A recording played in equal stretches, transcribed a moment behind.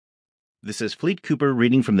This is Fleet Cooper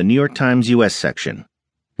reading from the New York Times U.S. section.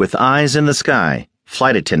 With Eyes in the Sky,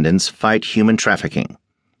 Flight Attendants Fight Human Trafficking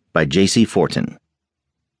by Jacey Fortin.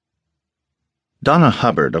 Donna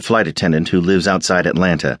Hubbard, a flight attendant who lives outside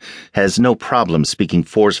Atlanta, has no problem speaking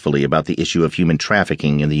forcefully about the issue of human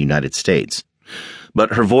trafficking in the United States.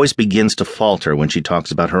 But her voice begins to falter when she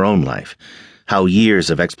talks about her own life, how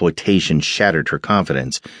years of exploitation shattered her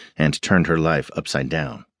confidence and turned her life upside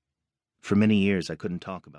down. For many years, I couldn't talk about it.